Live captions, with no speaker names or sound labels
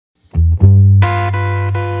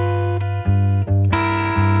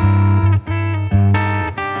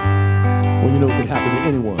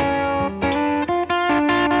21.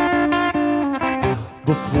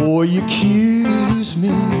 Before you accuse me,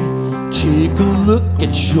 take a look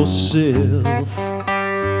at yourself.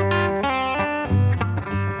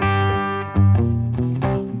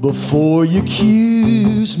 Before you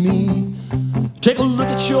accuse me, take a look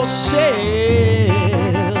at yourself.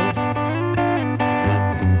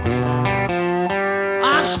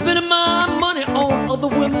 I'm spending my money on other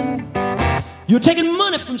women. You're taking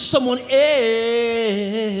money from someone else.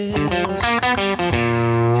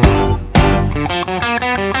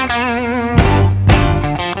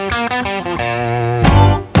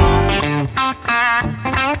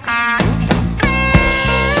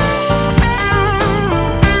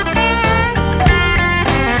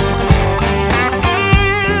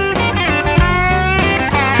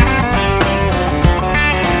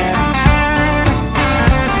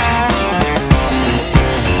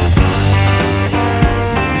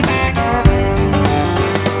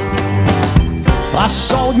 I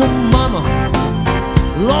saw your mama,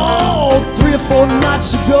 Lord, 3 or 4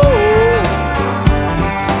 nights ago.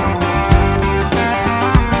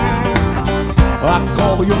 I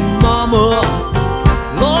called your mama,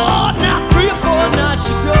 Lord, now 3 or 4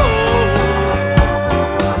 nights ago.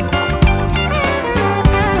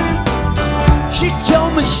 She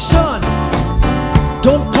told me, son,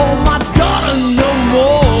 don't call my daughter no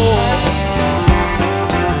more.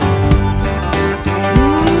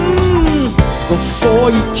 Before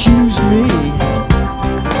you accuse me,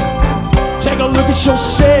 take a look at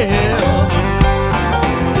yourself.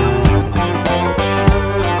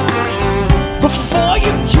 Before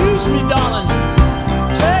you accuse me, darling,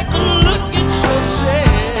 take a look at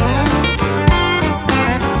yourself.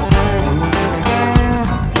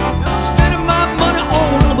 I'm spending my money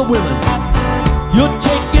on other women. You're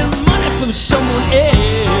taking money from someone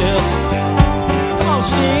else. Come on,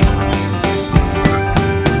 Steve.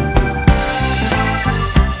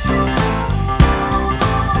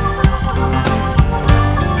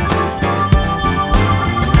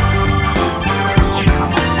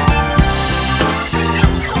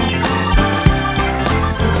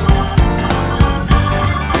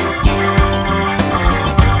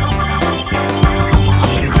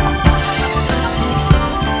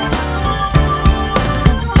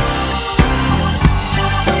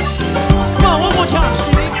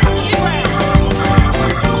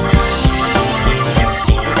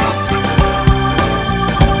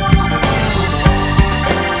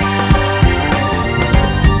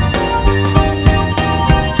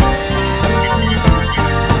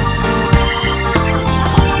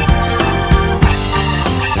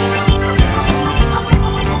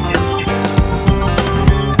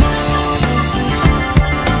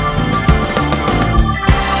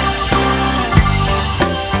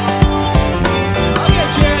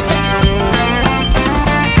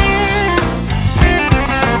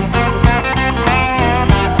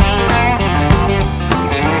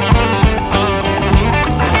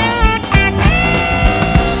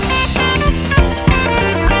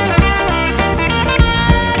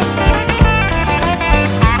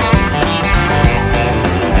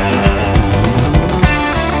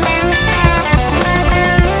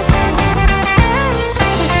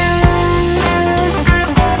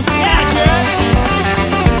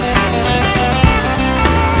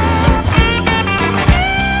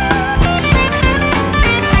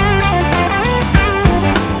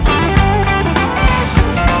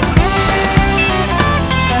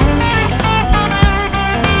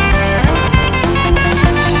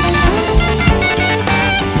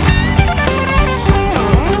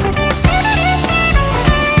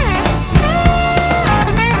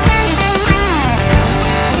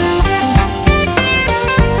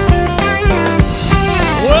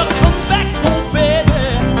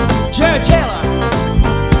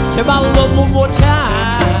 Give my love one more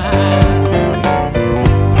time.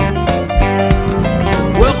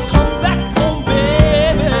 Well, come back home,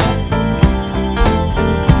 baby.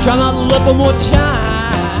 Try my love one more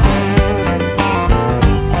time.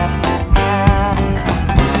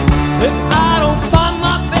 If I don't find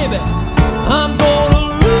my baby, I'm gonna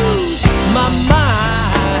lose my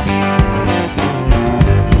mind.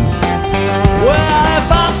 Well,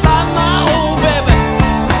 if I find my old baby,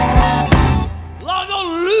 I'm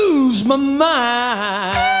gonna lose my mind.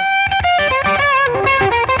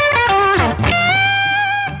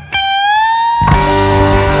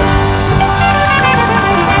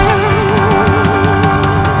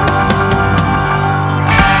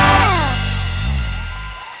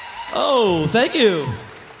 Oh, thank you.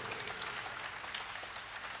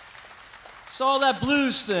 It's all that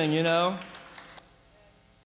blues thing, you know.